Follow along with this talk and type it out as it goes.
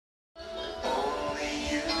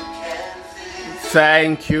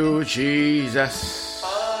Thank you, Jesus.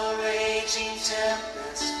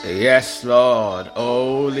 Yes, Lord,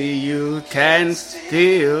 only you can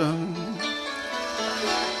still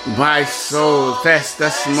my soul thirst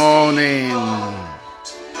this morning.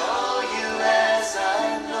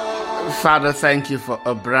 Father, thank you for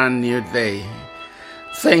a brand new day.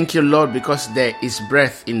 Thank you, Lord, because there is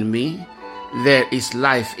breath in me. There is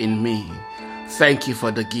life in me. Thank you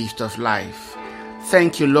for the gift of life.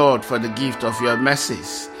 Thank you, Lord, for the gift of your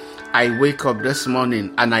mercies. I wake up this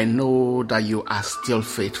morning and I know that you are still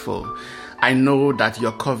faithful. I know that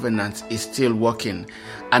your covenant is still working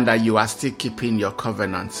and that you are still keeping your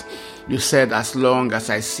covenant. You said, as long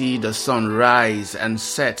as I see the sun rise and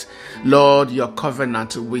set, Lord, your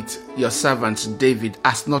covenant with your servant David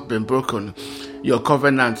has not been broken. Your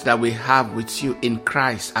covenant that we have with you in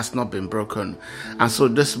Christ has not been broken. And so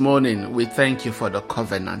this morning, we thank you for the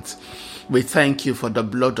covenant. We thank you for the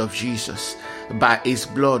blood of Jesus. By his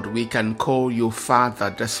blood, we can call you Father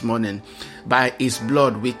this morning. By his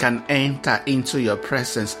blood, we can enter into your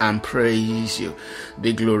presence and praise you.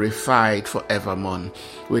 Be glorified forevermore.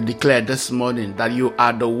 We declare this morning that you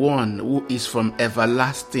are the one who is from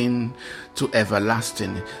everlasting to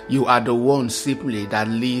everlasting. You are the one simply that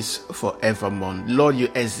lives forevermore. Lord, you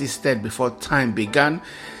existed before time began.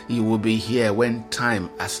 You will be here when time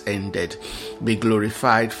has ended. Be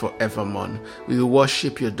glorified forevermore. We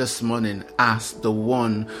worship you this morning as the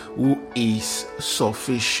one who is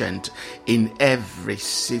sufficient in every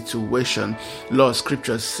situation. Lord,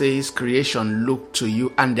 scripture says creation looked to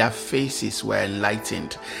you and their faces were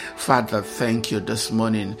enlightened. Father, thank you this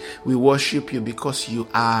morning. We worship you because you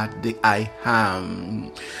are the I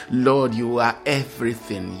am. Lord, you are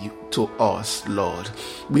everything to us, Lord.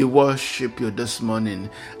 We worship you this morning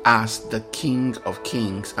as the King of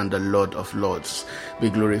Kings and the Lord of Lords. Be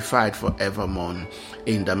glorified forevermore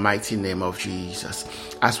in the mighty name of Jesus.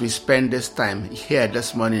 As we spend this time here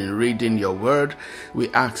this morning reading your word, we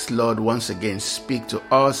ask, Lord, once again, speak to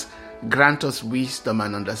us, grant us wisdom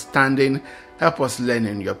and understanding, help us learn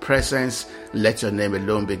in your presence. Let your name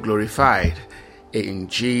alone be glorified. In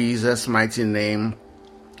Jesus' mighty name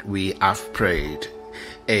we have prayed.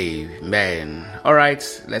 Amen. All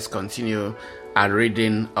right, let's continue our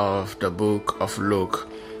reading of the book of Luke.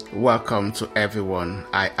 Welcome to everyone.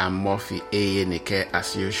 I am Murphy Ayenike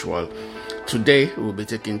as usual. Today we'll be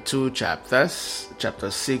taking two chapters, chapter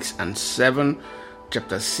 6 and 7.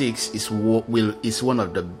 Chapter 6 is one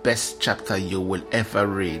of the best chapters you will ever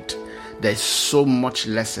read. There's so much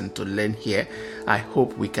lesson to learn here. I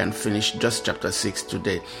hope we can finish just chapter 6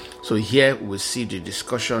 today. So here we see the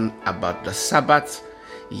discussion about the Sabbath.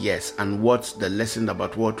 Yes, and what's the lesson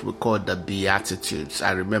about what we call the Beatitudes.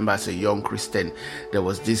 I remember as a young Christian, there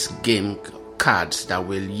was this game cards that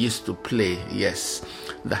we used to play. Yes,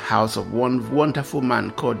 the house of one wonderful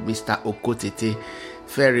man called Mr. Okotete.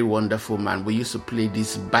 Very wonderful man. We used to play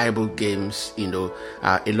these Bible games, a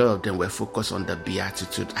lot of them were focused on the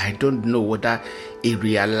Beatitude. I don't know whether he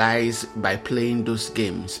realized by playing those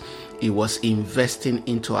games, he was investing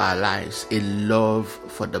into our lives a love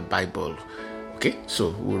for the Bible. Okay, so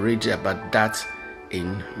we'll read about that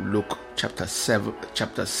in Luke chapter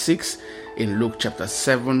 6. In Luke chapter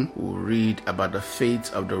 7, we'll read about the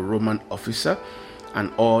fate of the Roman officer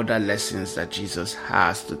and all the lessons that Jesus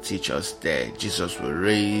has to teach us there. Jesus will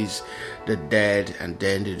raise the dead, and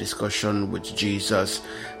then the discussion with Jesus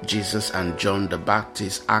and John the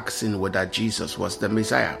Baptist asking whether Jesus was the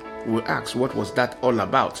Messiah. We'll ask, what was that all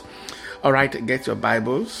about? All right, get your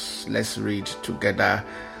Bibles. Let's read together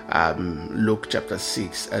Luke chapter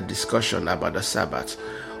 6, a discussion about the Sabbath.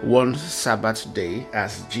 One Sabbath day,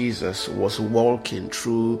 as Jesus was walking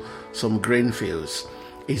through some grain fields,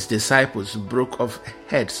 his disciples broke off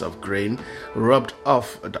heads of grain, rubbed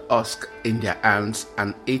off the husk in their hands,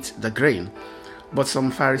 and ate the grain. But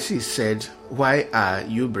some Pharisees said, "Why are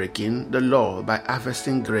you breaking the law by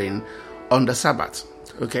harvesting grain on the Sabbath?"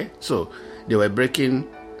 Okay, so they were breaking,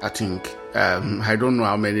 I think, I don't know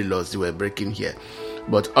how many laws they were breaking here.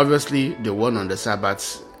 But obviously, the one on the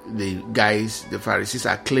Sabbath, the Pharisees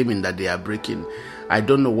are claiming that they are breaking. I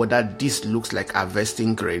don't know whether this looks like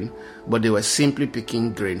harvesting grain, but they were simply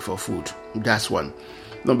picking grain for food. That's one.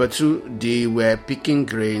 Number two, they were picking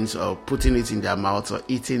grains or putting it in their mouth or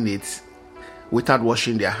eating it without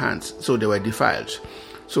washing their hands. So they were defiled.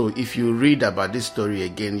 So if you read about this story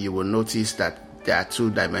again, you will notice that there are two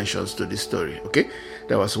dimensions to this story. Okay,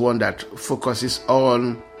 there was one that focuses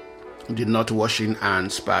on the not washing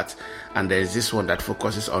hands part, and there is this one that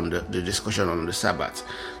focuses on the discussion on the Sabbath.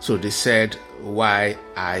 So they said, why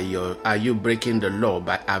are you breaking the law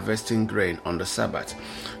by harvesting grain on the Sabbath?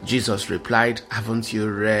 Jesus replied, haven't you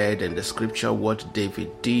read in the scripture what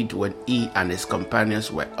David did when he and his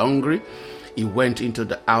companions were hungry? He went into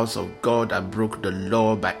the house of God and broke the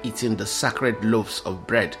law by eating the sacred loaves of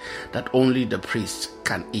bread that only the priest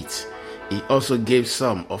can eat. He also gave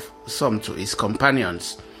some to his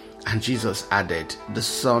companions. And Jesus added, the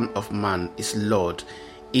Son of Man is Lord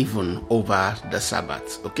even over the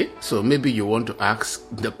Sabbath. Okay, so maybe you want to ask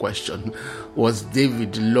the question, was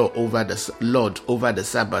David Lord over the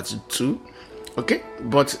Sabbath too? Okay,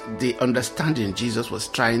 but the understanding Jesus was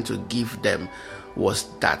trying to give them was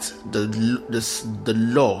that the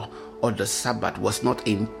law or the Sabbath was not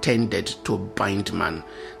intended to bind man.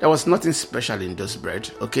 There was nothing special in those bread.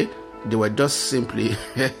 Okay, they were just simply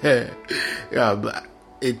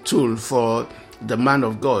a tool for the man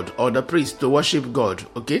of God or the priest to worship God,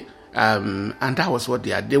 okay? And that was what they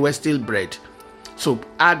had. They were still bread. So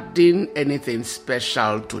adding anything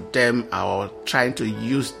special to them or trying to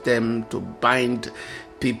use them to bind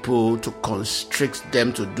people, to constrict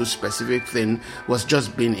them to do specific thing, was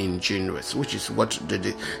just being ingenuous, which is what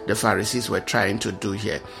the Pharisees were trying to do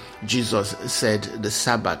here. Jesus said the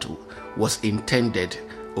Sabbath was intended,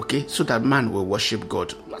 okay, so that man will worship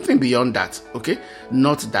God. Nothing beyond that, okay?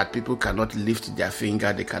 Not that people cannot lift their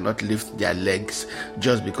finger, they cannot lift their legs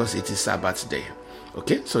just because it is Sabbath day,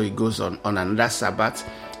 okay? So it goes on another Sabbath.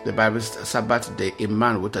 The Bible says, Sabbath day, a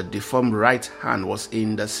man with a deformed right hand was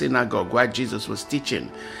in the synagogue while Jesus was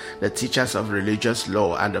teaching. The teachers of religious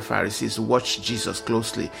law and the Pharisees watched Jesus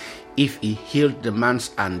closely. If he healed the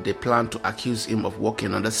man's hand, they planned to accuse him of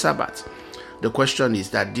walking on the Sabbath. The question is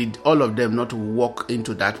that did all of them not walk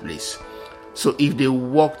into that place? So if they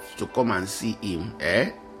walked to come and see him,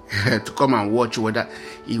 to come and watch whether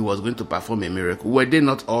he was going to perform a miracle, were they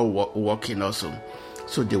not all walking also?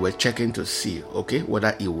 So they were checking to see, okay,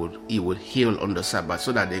 whether he would heal on the Sabbath,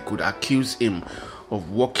 so that they could accuse him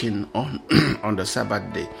of walking on on the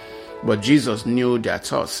Sabbath day. But Jesus knew their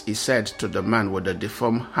thoughts. He said to the man with the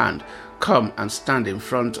deformed hand, come and stand in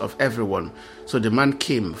front of everyone. So the man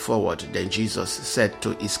came forward. Then Jesus said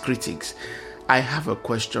to his critics, I have a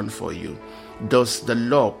question for you. Does the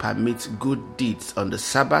law permit good deeds on the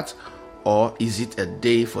Sabbath, or is it a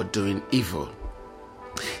day for doing evil?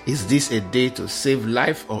 Is this a day to save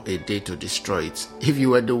life or a day to destroy it? If you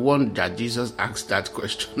were the one that Jesus asked that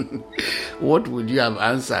question, what would you have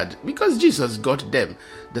answered? Because Jesus got them.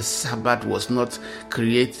 The Sabbath was not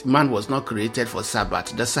created, man was not created for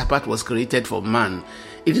Sabbath. The Sabbath was created for man.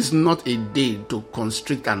 It is not a day to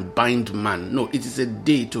constrict and bind man. No, it is a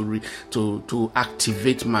day to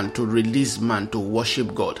activate man, to release man, to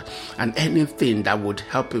worship God. And anything that would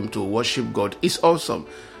help him to worship God is awesome.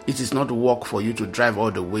 It is not work for you to drive all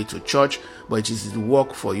the way to church, but it is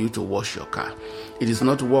work for you to wash your car. It is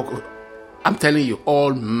not work. I'm telling you,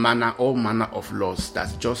 all manner of laws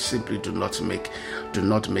that just simply do not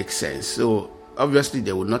make sense. So obviously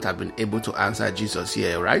they would not have been able to answer Jesus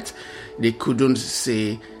here, right? They couldn't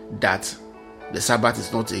say that the Sabbath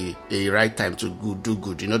is not a right time to do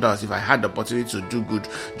good. In other words, if I had the opportunity to do good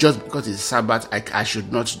just because it's Sabbath, I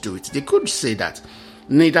should not do it. They could say that.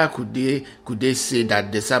 Neither could they say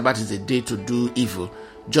that the Sabbath is a day to do evil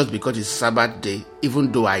just because it's Sabbath day.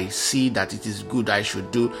 Even though I see that it is good, I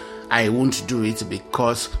should do, I won't do it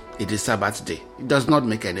because it is Sabbath day. It does not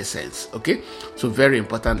make any sense, okay? So very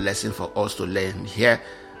important lesson for us to learn here.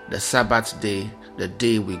 The Sabbath day, the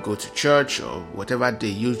day we go to church, or whatever day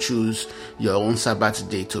you choose your own Sabbath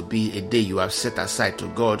day to be, a day you have set aside to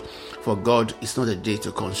God. For God, it's not a day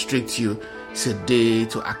to constrict you. It's a day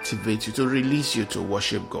to activate you, to release you to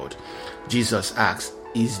worship God. Jesus asked,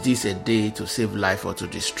 is this a day to save life or to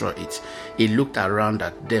destroy it? He looked around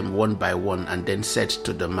at them one by one and then said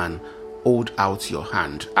to the man, hold out your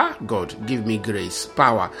hand. God, give me grace,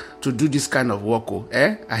 power to do this kind of work.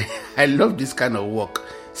 I love this kind of work.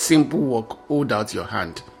 Simple work. Hold out your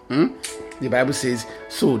hand. The Bible says,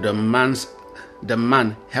 so the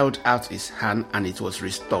man held out his hand and it was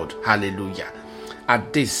restored. Hallelujah.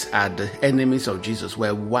 At this, the enemies of Jesus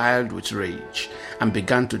were wild with rage and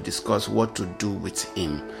began to discuss what to do with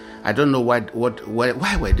him. I don't know why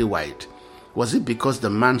were they wild? Was it because the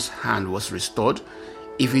man's hand was restored?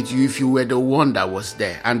 If you were the one that was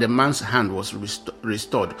there and the man's hand was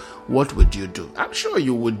restored, what would you do? I'm sure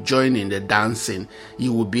you would join in the dancing.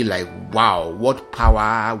 You would be like, wow, what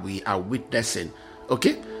power we are witnessing.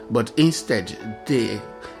 Okay? But instead, they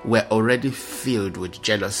were already filled with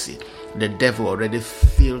jealousy the devil already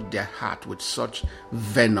filled their heart with such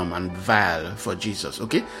venom and vile for Jesus.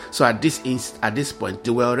 Okay, so at this point,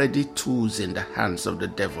 they were already tools in the hands of the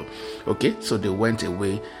devil. Okay, so they went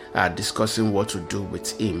away discussing what to do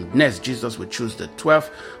with him. Next, Jesus would choose the 12.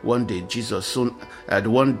 One day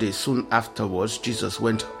soon afterwards, Jesus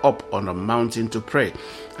went up on a mountain to pray,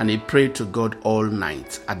 and he prayed to God all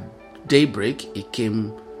night. At daybreak,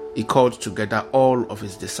 he called together all of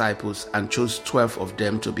his disciples and chose 12 of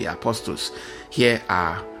them to be apostles. Here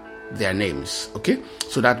are their names. Okay,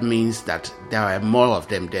 so that means that there are more of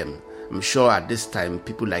them. I'm sure at this time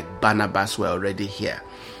people like Barnabas were already here.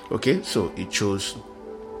 Okay, so he chose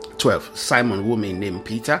 12. Simon, whom he named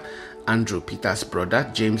Peter, Andrew, Peter's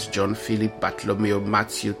brother, James, John, Philip, Bartholomew,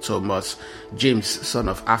 Matthew, Thomas, James, son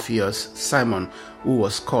of Alphaeus, Simon, who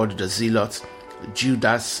was called the Zealot,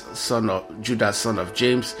 Judas, son of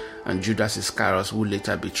James, and Judas Iscariot, who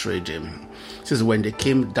later betrayed him. It says, when they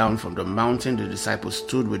came down from the mountain, the disciples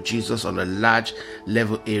stood with Jesus on a large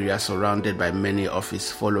level area surrounded by many of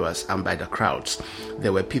his followers and by the crowds.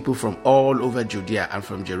 There were people from all over Judea and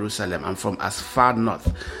from Jerusalem and from as far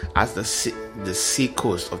north as the sea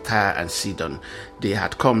coast of Tyre and Sidon. They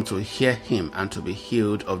had come to hear him and to be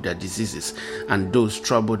healed of their diseases, and those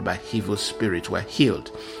troubled by evil spirits were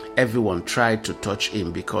healed. Everyone tried to touch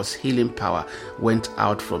him because healing power went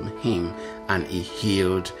out from him, and he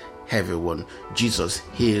healed everyone. Jesus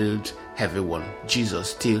healed everyone. Jesus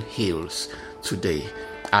still heals today.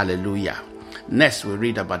 Hallelujah. Next, we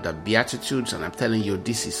read about the Beatitudes, and I'm telling you,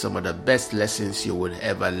 this is some of the best lessons you will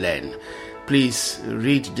ever learn. Please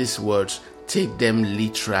read these words. Take them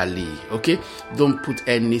literally, okay? Don't put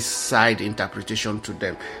any side interpretation to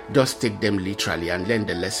them. Just take them literally and learn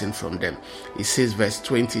the lesson from them. It says, verse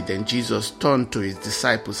 20, then Jesus turned to his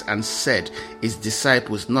disciples and said, his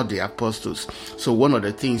disciples, not the apostles. So one of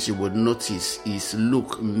the things you would notice is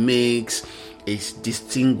Luke makes a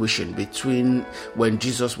distinguishing between when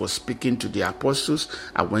Jesus was speaking to the apostles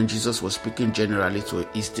and when Jesus was speaking generally to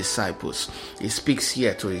his disciples. He speaks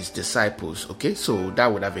here to his disciples, okay? So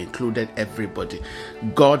that would have included everybody.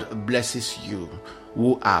 God blesses you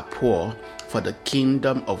who are poor, for the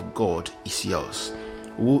kingdom of God is yours.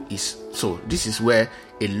 So this is where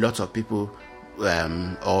a lot of people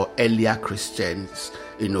or earlier Christians,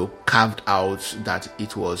 carved out that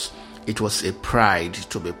it was a pride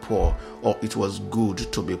to be poor, or it was good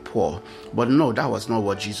to be poor. But no, that was not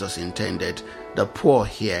what Jesus intended. The poor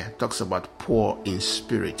here talks about poor in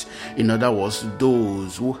spirit. In other words,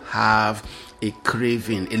 those who have a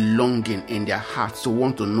craving, a longing in their hearts to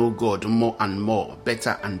want to know God more and more,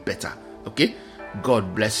 better and better. Okay?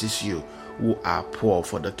 God blesses you who are poor,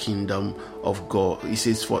 for the kingdom of God. He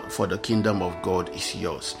says, for the kingdom of God is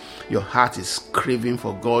yours. Your heart is craving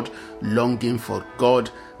for God, longing for God.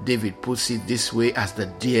 David puts it this way, as the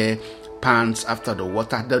deer pants after the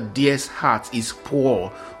water. The deer's heart is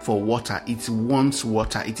poor for water. It wants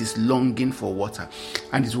water. It is longing for water.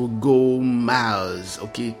 And it will go miles,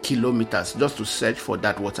 kilometers, just to search for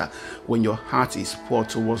that water. When your heart is poor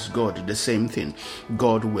towards God, the same thing.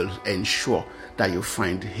 God will ensure that you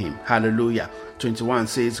find him. Hallelujah. 21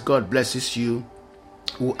 says, God blesses you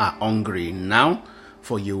who are hungry now,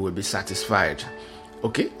 for you will be satisfied.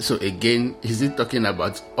 Okay, so again, is it talking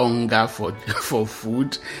about hunger for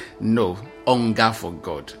food? No, hunger for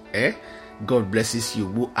God. God blesses you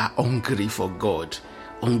who are hungry for God.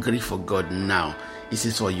 Hungry for God now. It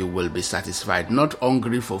says, for you will be satisfied. Not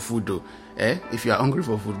hungry for food though. If you are hungry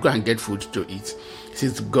for food, go and get food to eat. It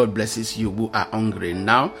says, God blesses you who are hungry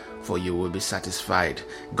now, for you will be satisfied.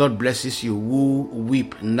 God blesses you who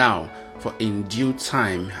weep now, for in due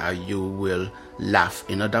time you will laugh.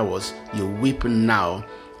 In other words, you weep now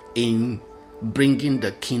in bringing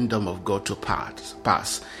the kingdom of God to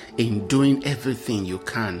pass, in doing everything you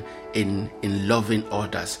can, in loving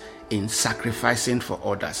others, in sacrificing for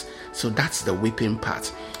others. So that's the weeping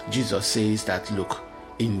part. Jesus says that, look,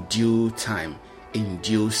 in due time, in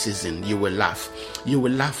due season, you will laugh. You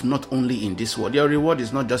will laugh not only in this world. Your reward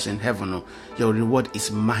is not just in heaven. No. Your reward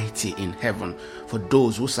is mighty in heaven. For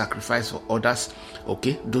those who sacrifice for others,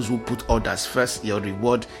 those who put others first, your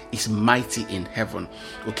reward is mighty in heaven.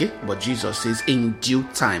 But Jesus says in due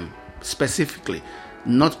time, specifically,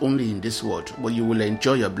 not only in this world, but you will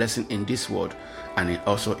enjoy your blessing in this world and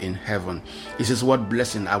also in heaven. It says, what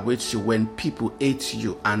blessing awaits you when people hate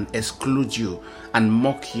you and exclude you and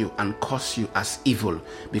mock you and curse you as evil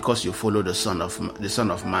because you follow the Son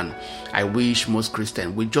of Man. I wish most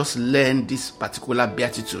Christians would just learn this particular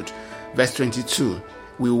beatitude. Verse 22,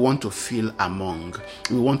 We want to feel among.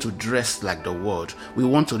 We want to dress like the world. We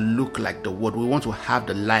want to look like the world. We want to have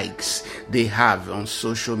the likes they have on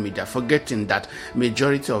social media, forgetting that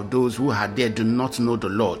majority of those who are there do not know the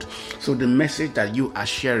Lord. So the message that you are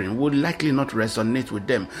sharing will likely not resonate with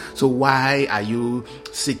them. So why are you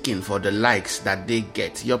seeking for the likes that they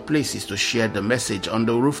get? Your place is to share the message on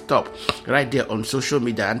the rooftop, right there on social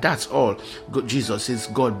media, and that's all. Jesus says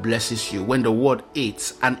God blesses you when the world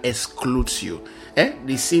hates and excludes you.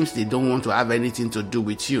 It seems they don't want to have anything to do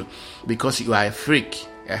with you because you are a freak.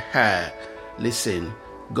 Listen,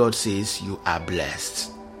 God says you are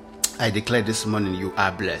blessed. I declare this morning you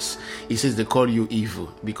are blessed. He says they call you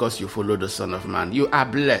evil because you follow the Son of Man. You are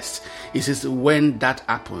blessed. He says when that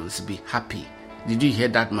happens, be happy. Did you hear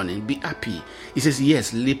that morning? Be happy. He says,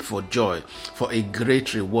 yes, leap for joy, for a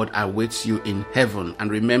great reward awaits you in heaven. And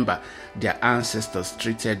remember, their ancestors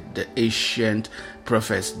treated the ancient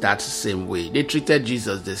prophets that same way. They treated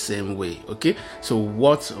Jesus the same way. Okay? So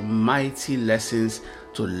what mighty lessons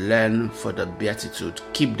to learn for the Beatitude.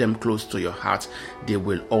 Keep them close to your heart. They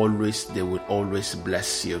will always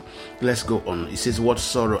bless you. Let's go on. It says, what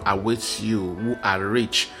sorrow awaits you who are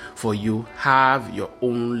rich, for you have your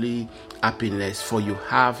only happiness, for you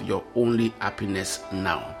have your only happiness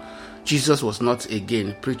now. Jesus was not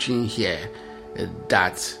again preaching here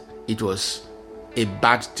that it was a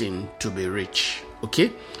bad thing to be rich. Okay?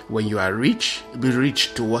 When you are rich, be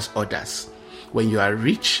rich towards others. When you are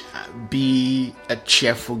rich, be a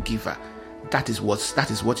cheerful giver. That is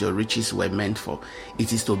what your riches were meant for.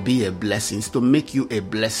 It is to be a blessing. It's to make you a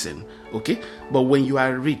blessing. Okay? But when you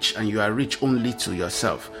are rich and you are rich only to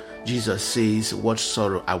yourself, Jesus says what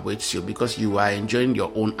sorrow awaits you because you are enjoying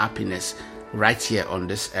your own happiness right here on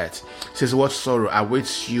this earth. It says what sorrow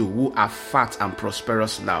awaits you who are fat and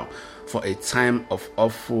prosperous now, for a time of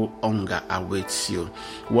awful hunger awaits you.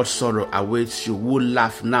 What sorrow awaits you who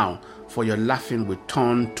laugh now, for your laughing will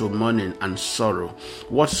turn to mourning and sorrow.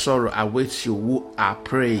 What sorrow awaits you who are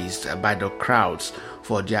praised by the crowds,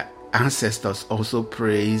 for their ancestors also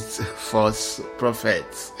praised false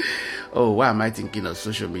prophets. Oh, why am I thinking of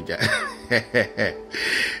social media?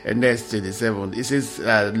 And verse 27, it says,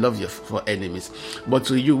 love your enemies. But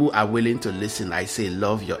to you who are willing to listen, I say,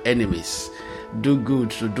 love your enemies. Do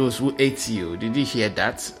good to those who hate you. Did you hear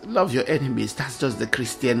that? Love your enemies. That's just the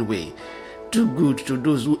Christian way. Do good to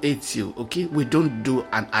those who hate you. Okay? We don't do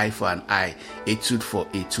an eye for an eye, a tooth for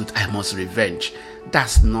a tooth. I must revenge.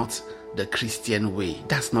 That's not the Christian way.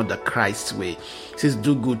 That's not the Christ way. It says,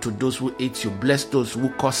 do good to those who hate you. Bless those who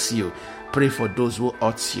curse you. Pray for those who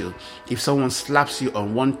hurt you. If someone slaps you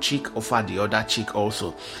on one cheek, offer the other cheek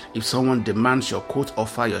also. If someone demands your coat,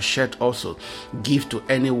 offer your shirt also. Give to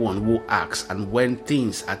anyone who asks. And when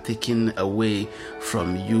things are taken away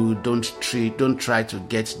from you, don't try to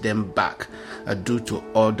get them back. Do to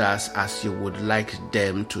others as you would like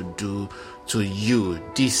them to do to you.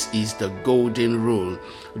 This is the golden rule.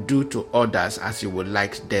 Do to others as you would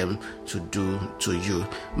like them to do to you.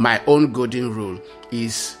 My own golden rule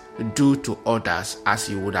is do to others as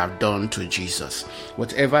you would have done to Jesus.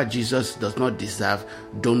 Whatever Jesus does not deserve,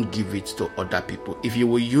 don't give it to other people. If you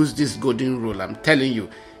will use this golden rule, I'm telling you,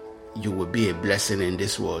 you will be a blessing in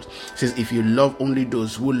this world. It says, if you love only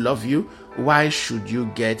those who love you, why should you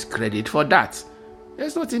get credit for that?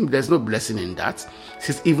 There's no blessing in that. It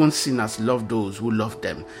says, even sinners love those who love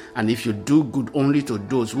them. And if you do good only to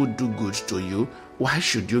those who do good to you, why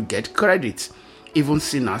should you get credit? Even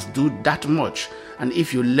sinners do that much. And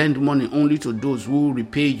if you lend money only to those who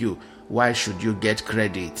repay you, why should you get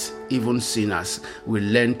credit? Even sinners will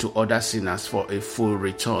lend to other sinners for a full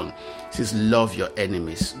return. It says, love your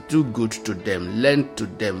enemies. Do good to them. Lend to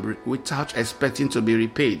them without expecting to be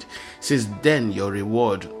repaid. It says, then your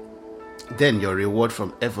reward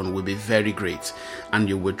from heaven will be very great, and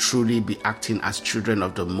you will truly be acting as children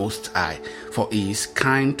of the Most High, for He is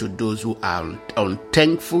kind to those who are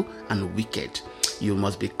unthankful and wicked. You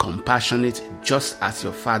must be compassionate just as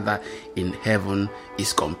your Father in heaven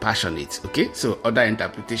is compassionate. Okay, so other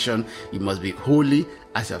interpretation, you must be holy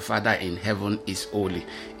as your Father in heaven is holy.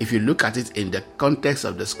 If you look at it in the context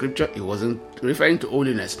of the scripture, it wasn't referring to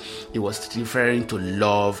holiness, it was referring to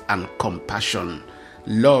love and compassion.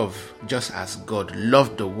 Love just as God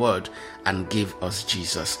loved the world and gave us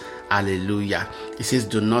Jesus. Hallelujah. It says,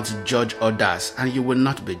 do not judge others and you will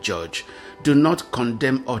not be judged. Do not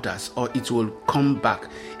condemn others or it will come back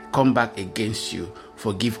against you.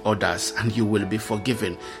 forgive others, and you will be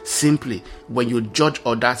forgiven. Simply, when you judge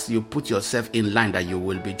others, you put yourself in line that you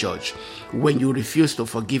will be judged. When you refuse to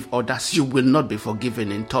forgive others, you will not be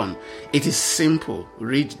forgiven in turn. It is simple.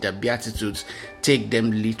 Read the Beatitudes, take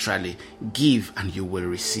them literally. Give and you will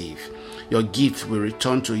receive. Your gift will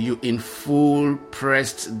return to you in full,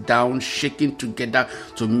 pressed down, shaken together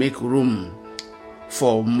to make room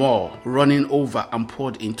for more, running over and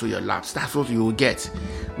poured into your laps. That's what you will get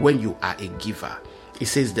when you are a giver. It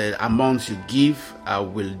says the amount you give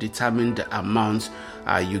will determine the amount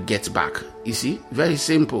you get back. You see, very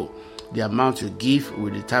simple. The amount you give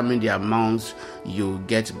will determine the amount you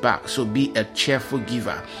get back. So be a cheerful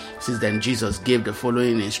giver. Since then, Jesus gave the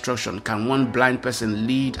following instruction. Can one blind person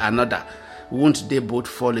lead another? Won't they both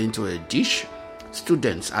fall into a ditch?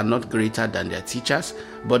 Students are not greater than their teachers,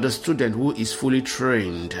 but the student who is fully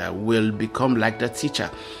trained will become like the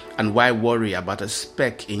teacher. And why worry about a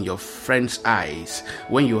speck in your friend's eyes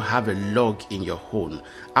when you have a log in your own?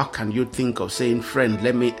 How can you think of saying, friend,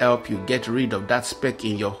 let me help you get rid of that speck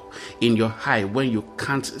in your eye when you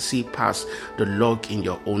can't see past the log in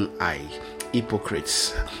your own eye?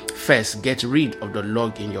 Hypocrites. First, get rid of the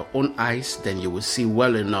log in your own eyes, then you will see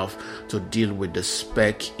well enough to deal with the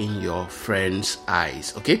speck in your friend's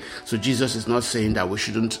eyes. Okay? So Jesus is not saying that we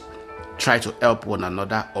shouldn't try to help one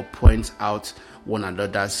another or point out one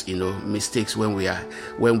another's mistakes when we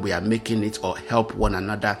are making it, or help one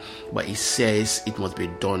another, but he says it must be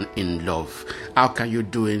done in love. How can you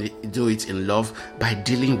do it in love? By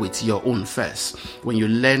dealing with your own first. When you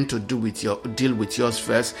learn to deal with yours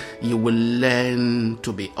first, you will learn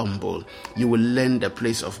to be humble. You will learn the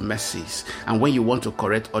place of mercies, and when you want to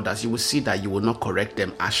correct others, you will see that you will not correct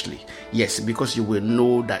them harshly. Yes, because you will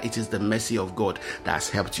know that it is the mercy of God that has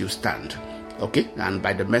helped you stand. Okay, and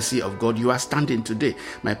by the mercy of God, you are standing today.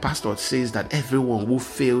 My pastor says that everyone who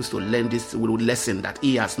fails to learn this lesson that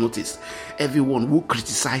he has noticed, everyone who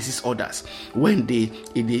criticizes others when they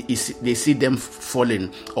see them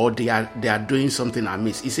falling, or they are doing something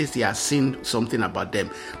amiss, he says they are seeing something about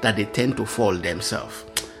them that they tend to fall themselves.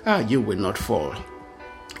 You will not fall,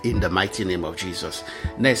 in the mighty name of Jesus.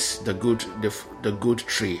 Next, the good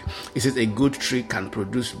tree. It says a good tree can't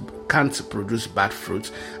produce bad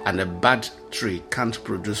fruit, and a bad tree can't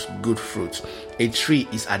produce good fruit. A tree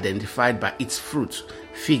is identified by its fruit.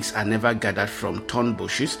 Figs are never gathered from thorn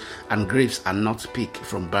bushes, and grapes are not picked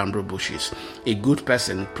from bamboo bushes. A good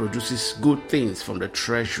person produces good things from the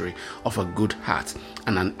treasury of a good heart,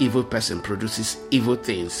 and an evil person produces evil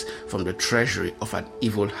things from the treasury of an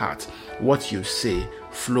evil heart. What you say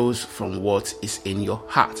flows from what is in your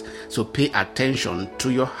heart. So pay attention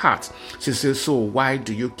to your heart. She says, so why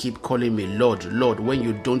do you keep calling me Lord, Lord, when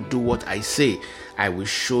you don't do what I say? I will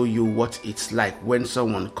show you what it's like when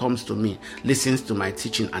someone comes to me, listens to my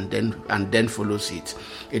teaching, and then follows it.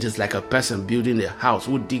 It is like a person building a house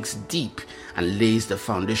who digs deep and lays the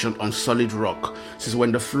foundation on solid rock. Says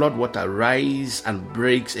when the flood water rises and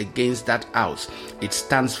breaks against that house, it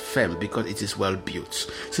stands firm because it is well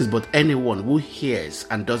built. Says but anyone who hears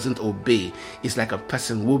and doesn't obey is like a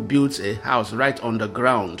person who builds a house right on the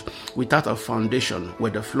ground without a foundation.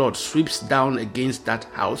 When the flood sweeps down against that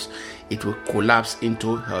house, it will collapse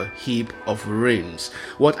into a heap of rains.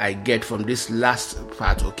 What I get from this last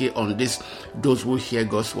part, okay, on this, those who hear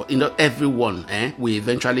God's word, everyone will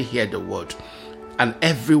eventually hear the word, and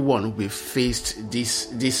everyone will face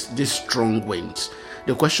this strong winds.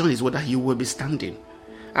 The question is whether you will be standing.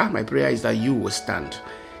 My prayer is that you will stand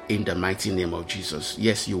in the mighty name of Jesus.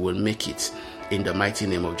 Yes, you will make it in the mighty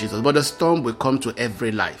name of Jesus. But the storm will come to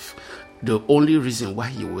every life. The only reason why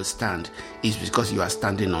you will stand is because you are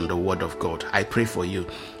standing on the word of God. I pray for you.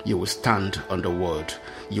 You will stand on the word.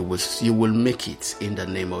 You will make it in the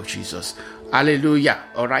name of Jesus. Hallelujah.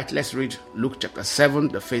 All right, let's read Luke chapter 7,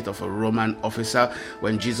 the fate of a Roman officer.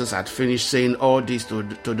 When Jesus had finished saying all this to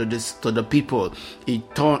the people, he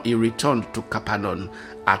returned to Capernaum.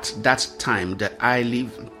 At that time, the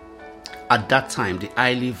highly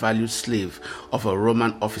valued slave of a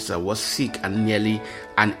Roman officer was sick and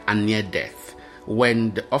near death.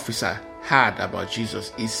 When the officer heard about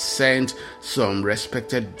Jesus, he sent some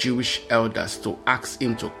respected Jewish elders to ask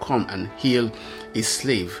him to come and heal his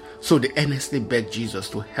slave. So they earnestly begged Jesus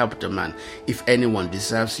to help the man. If anyone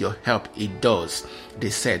deserves your help, he does,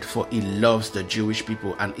 they said, for he loves the Jewish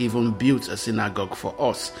people and even built a synagogue for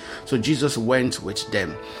us. So Jesus went with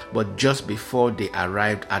them. But just before they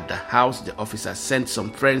arrived at the house, the officer sent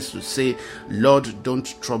some friends to say, Lord,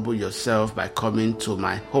 don't trouble yourself by coming to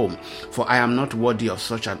my home, for I am not worthy of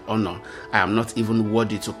such an honor. I am not even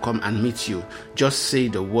worthy to come and meet you. Just say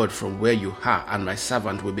the word from where you are, and my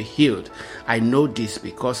servant will be healed. I know this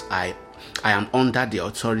because I I am under the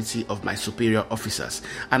authority of my superior officers,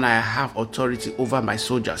 and I have authority over my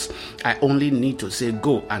soldiers. I only need to say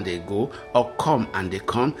go, and they go, or come, and they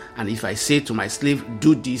come. And if I say to my slave,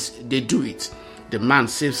 do this, they do it. The man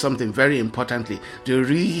says something very importantly. The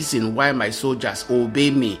reason why my soldiers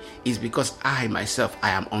obey me is because I myself, I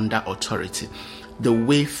am under authority. The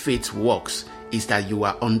way faith works is that you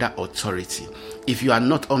are under authority. If you are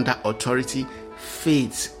not under authority,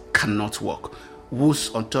 faith cannot work.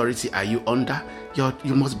 Whose authority are you under?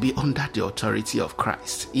 You must be under the authority of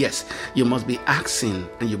Christ. Yes, you must be asking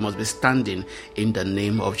and you must be standing in the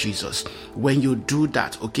name of Jesus. When you do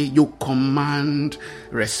that, okay, you command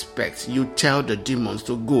respect. You tell the demons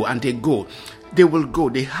to go, and they go. They will go.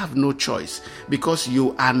 They have no choice, because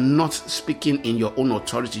you are not speaking in your own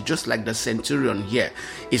authority. Just like the centurion here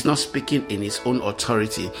is not speaking in his own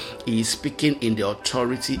authority. He is speaking in the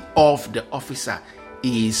authority of the officer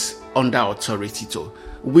he is under authority to,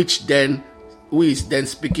 who is then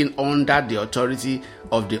speaking under the authority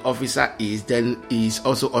of the officer is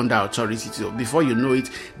also under authority to. Before you know it,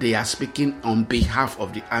 they are speaking on behalf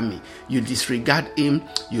of the army. You disregard him,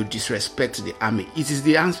 you disrespect the army. It is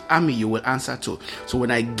the army you will answer to. So when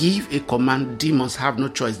I give a command, demons have no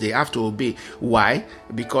choice. They have to obey. Why?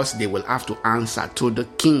 Because they will have to answer to the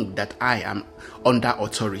king that I am under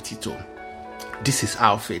authority to. This is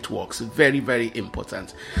how faith works. Very, very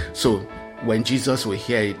important. So when Jesus will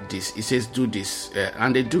hear this, he says, do this,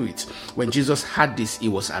 and they do it. When Jesus heard this, he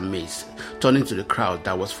was amazed. Turning to the crowd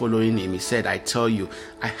that was following him, he said, I tell you,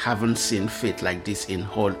 I haven't seen faith like this in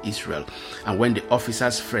all Israel. And when the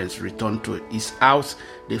officer's friends returned to his house,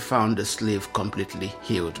 they found the slave completely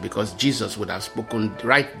healed, because Jesus would have spoken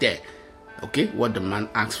right there. Okay, what the man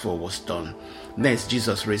asked for was done. Next,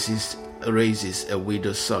 Jesus raises a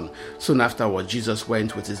widow's son. Soon afterward, Jesus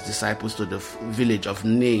went with his disciples to the village of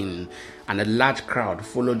Nain, and a large crowd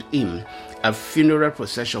followed him. A funeral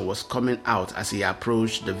procession was coming out as he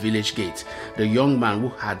approached the village gate. The young man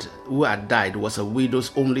who had died was a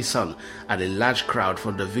widow's only son, and a large crowd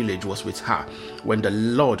from the village was with her. When the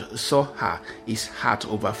Lord saw her, his heart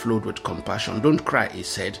overflowed with compassion. Don't cry, he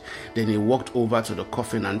said. Then he walked over to the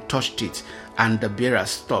coffin and touched it, and the bearer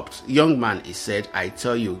stopped. Young man, he said, I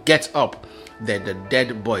tell you, get up. Then the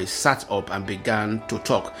dead boy sat up and began to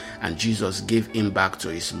talk, and Jesus gave him back to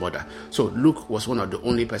his mother. So Luke was one of the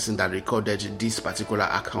only person that recorded this particular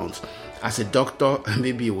account. As a doctor,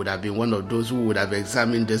 maybe he would have been one of those who would have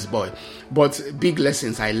examined this boy. But big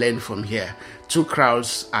lessons I learned from here. Two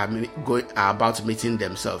crowds are about meeting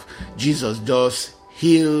themselves. Jesus just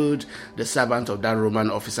healed the servant of that Roman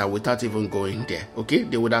officer without even going there. Okay,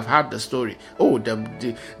 they would have heard the story. Oh,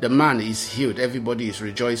 the man is healed. Everybody is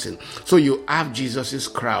rejoicing. So you have Jesus's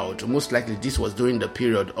crowd. Most likely this was during the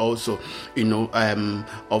period also,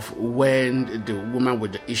 of when the woman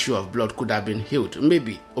with the issue of blood could have been healed.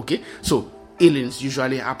 Maybe. Okay, so healings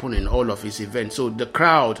usually happen in all of his events. So the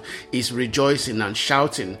crowd is rejoicing and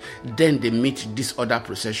shouting. Then they meet this other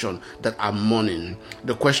procession that are mourning.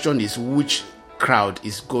 The question is, which crowd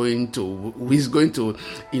is going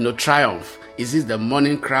to triumph? Is it the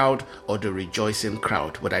mourning crowd or the rejoicing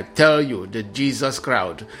crowd? But I tell you, the Jesus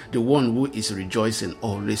crowd, the one who is rejoicing,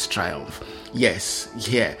 always triumph. Yes,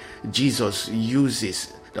 here Jesus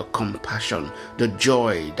uses the compassion, the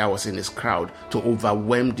joy that was in his crowd to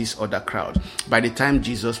overwhelm this other crowd. By the time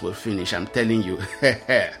Jesus will finish, I'm telling you,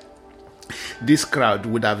 this crowd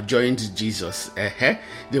would have joined Jesus.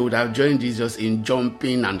 They would have joined Jesus in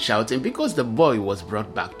jumping and shouting, because the boy was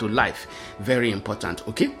brought back to life. Very important.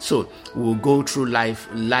 Okay, so we'll go through life.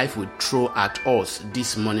 Life will throw at us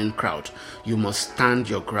this morning crowd. You must stand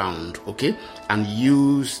your ground, okay, and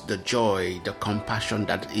use the joy, the compassion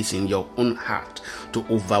that is in your own heart to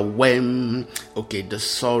overwhelm, okay, the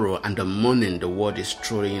sorrow and the mourning the world is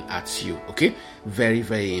throwing at you. Okay, very,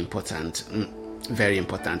 very important. Very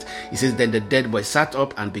important. He says, then the dead boy sat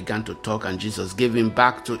up and began to talk, and Jesus gave him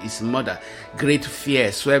back to his mother. Great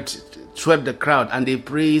fear swept the crowd, and they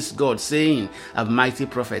praised God, saying, a mighty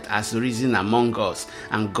prophet has risen among us,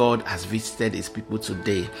 and God has visited his people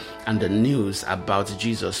today. And the news about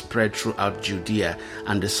Jesus spread throughout Judea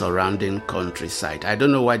and the surrounding countryside. I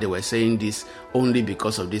don't know why they were saying this only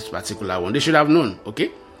because of this particular one. They should have known,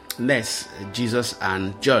 okay? Next, Jesus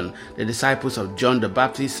and John, the disciples of John the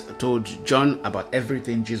Baptist, told John about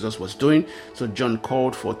everything Jesus was doing. So John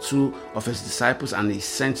called for two of his disciples, and he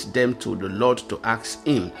sent them to the Lord to ask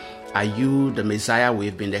him, are you the Messiah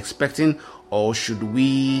we've been expecting, or should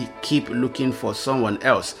we keep looking for someone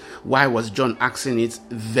else? Why was John asking it?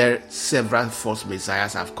 Several false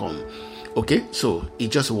messiahs have come. Okay, so he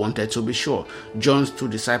just wanted to be sure. John's two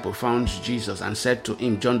disciples found Jesus and said to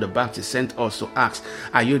him, John the Baptist sent us to ask,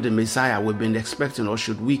 are you the Messiah we've been expecting, or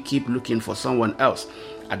should we keep looking for someone else?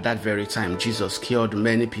 At that very time, Jesus cured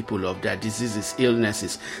many people of their diseases,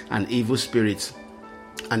 illnesses, and evil spirits,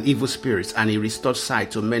 and he restored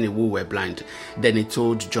sight to many who were blind. Then he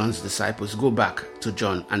told John's disciples, go back to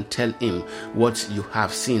John and tell him what you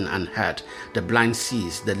have seen and heard. The blind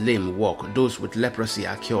sees, the lame walk, those with leprosy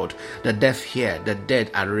are cured, the deaf hear, the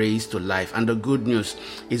dead are raised to life, and the good news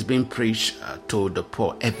is being preached to the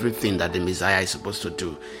poor. Everything that the Messiah is supposed to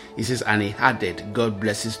do. He says, and he added, God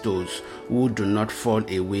blesses those who do not fall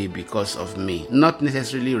away because of me. Not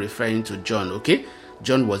necessarily referring to John, okay?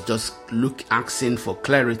 John was just asking for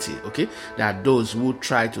clarity, okay? There are those who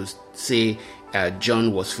try to say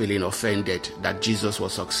John was feeling offended that Jesus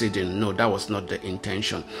was succeeding. No, that was not the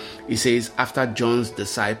intention. He says, after John's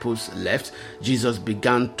disciples left, Jesus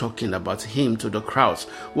began talking about him to the crowds.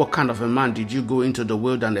 What kind of a man did you go into the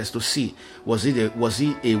wilderness to see? Was he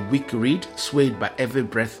a weak reed, swayed by every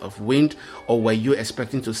breath of wind? Or were you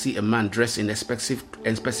expecting to see a man dressed in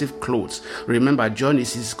expensive clothes? Remember, John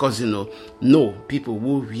is his cousin. No, people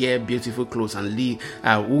who wear beautiful clothes and live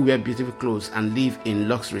in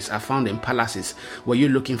luxuries are found in palaces. Were you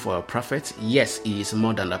looking for a prophet? Yes, he is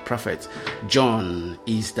more than a prophet. John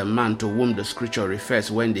is the man to whom the scripture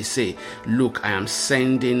refers when they say, look, I am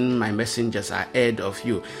sending my messengers ahead of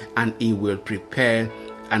you, and he will prepare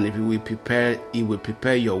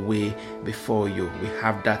your way before you. We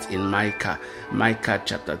have that in Micah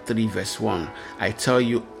chapter 3 verse 1. I tell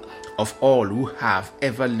you, of all who have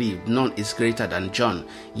ever lived, none is greater than John,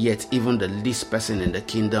 yet even the least person in the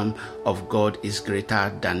kingdom of God is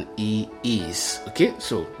greater than he is. Okay,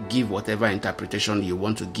 so give whatever interpretation you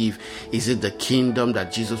want to give. Is it the kingdom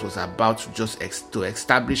that Jesus was about to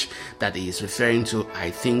establish that he is referring to? I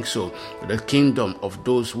think so. The kingdom of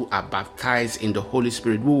those who are baptized in the Holy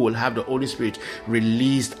Spirit, who will have the Holy Spirit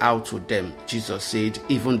released out to them. Jesus said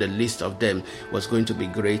even the least of them was going to be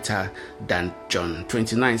greater than John.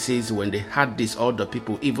 29 says, when they heard this, all the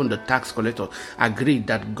people, even the tax collector, agreed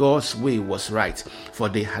that God's way was right, for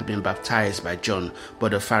they had been baptized by John.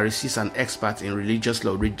 But the Pharisees and experts in religious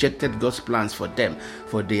law rejected God's plans for them,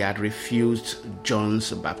 for they had refused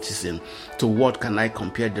John's baptism. To what can I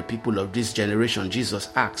compare the people of this generation? Jesus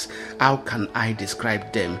asks. How can I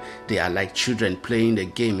describe them? They are like children playing a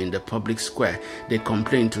game in the public square. They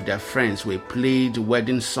complain to their friends, we played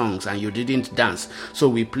wedding songs and you didn't dance. So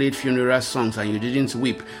we played funeral songs and you didn't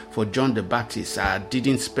weep. For John the Baptist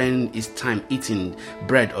didn't spend his time eating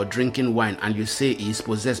bread or drinking wine, and you say he is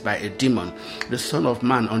possessed by a demon. The Son of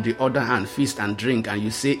Man, on the other hand, feast and drink, and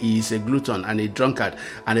you say he is a glutton and a drunkard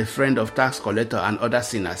and a friend of tax collector and other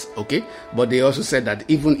sinners. Okay, but they also said that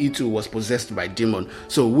even he too was possessed by demon.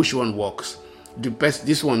 So which one works?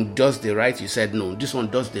 This one does the right, you said no. This one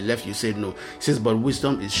does the left, you said no. It says, but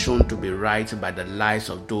wisdom is shown to be right by the lives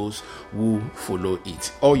of those who follow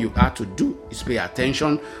it. All you have to do is pay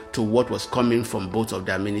attention to what was coming from both of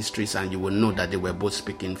their ministries, and you will know that they were both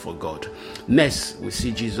speaking for God. Next, we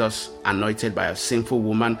see Jesus anointed by a sinful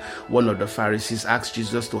woman. One of the Pharisees asked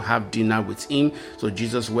Jesus to have dinner with him, so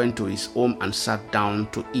Jesus went to his home and sat down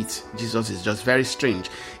to eat. Jesus is just very strange,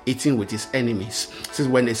 eating with his enemies. It says,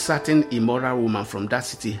 when a certain immoral woman from that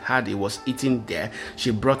city heard he was eating there,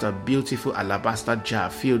 she brought a beautiful alabaster jar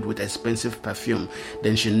filled with expensive perfume.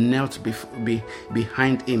 Then she knelt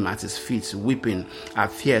behind him at his feet, weeping. Her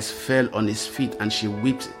tears fell on his feet, and she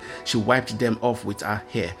wiped them off with her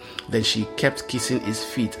hair. Then she kept kissing his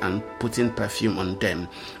feet and putting perfume on them.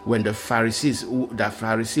 When the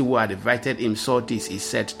Pharisee who had invited him saw this, he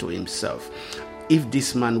said to himself, if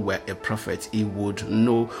this man were a prophet, he would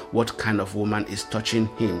know what kind of woman is touching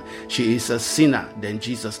him. She is a sinner. Then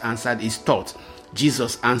Jesus answered his thought.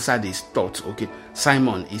 Okay,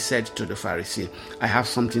 Simon, he said to the Pharisee, I have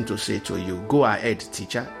something to say to you. Go ahead,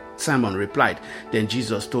 teacher. Simon replied. Then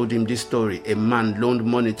Jesus told him this story. A man loaned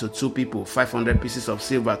money to two people, 500 pieces of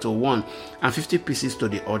silver to one and 50 pieces to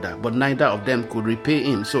the other, but neither of them could repay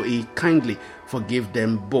him, so he kindly forgave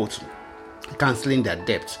them both, cancelling their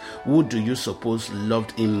debts. Who do you suppose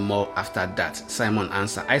loved him more after that? Simon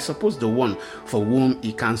answered, I suppose the one for whom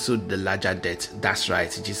he cancelled the larger debt. That's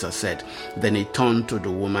right, Jesus said. Then he turned to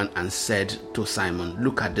the woman and said to Simon,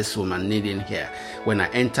 look at this woman kneeling here. When I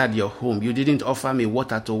entered your home, you didn't offer me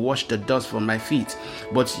water to wash the dust from my feet,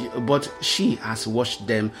 but she has washed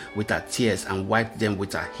them with her tears and wiped them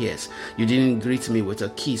with her hairs. You didn't greet me with a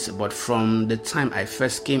kiss, but from the time I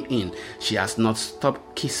first came in, she has not stopped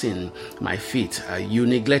kissing my my feet. You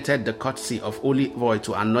neglected the courtesy of olive oil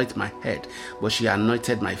to anoint my head, but she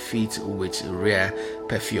anointed my feet with rare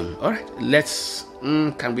perfume. All right, let's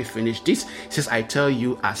can we finish this? It says, I tell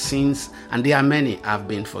you, our sins, and they are many, have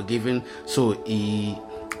been forgiven.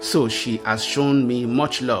 So she has shown me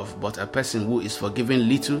much love, but a person who is forgiven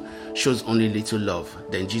little shows only little love.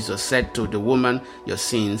 Then Jesus said to the woman, your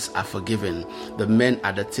sins are forgiven. The men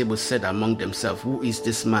at the table said among themselves, who is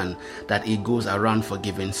this man that he goes around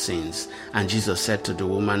forgiving sins? And Jesus said to the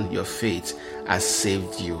woman, your faith has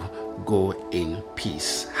saved you. Go in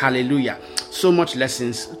peace. Hallelujah. So much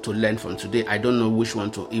lessons to learn from today. I don't know which one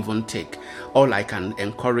to even take. All I can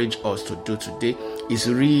encourage us to do today is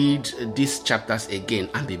read these chapters again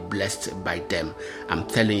and be blessed by them. I'm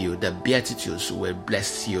telling you, the Beatitudes will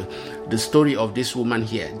bless you. The story of this woman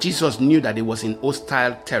here, Jesus knew that it was in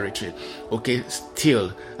hostile territory. Okay,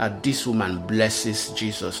 still, this woman blesses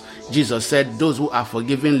Jesus. Jesus said, those who are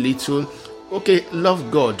forgiven little, okay,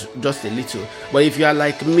 love God just a little. But if you are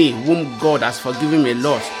like me, whom God has forgiven me a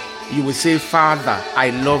lot, you will say, Father, I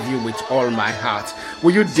love you with all my heart.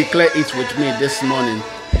 Will you declare it with me this morning?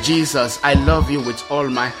 Jesus, I love you with all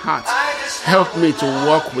my heart. Help me to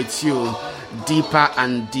walk with you deeper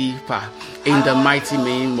and deeper in the mighty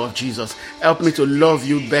name of Jesus. Help me to love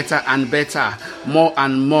you better and better, more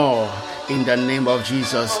and more in the name of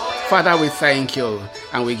Jesus. Father, we thank you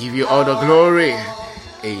and we give you all the glory.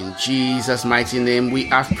 In Jesus' mighty name we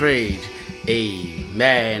have prayed.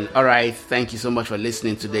 Amen. All right. Thank you so much for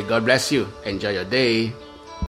listening today. God bless you. Enjoy your day.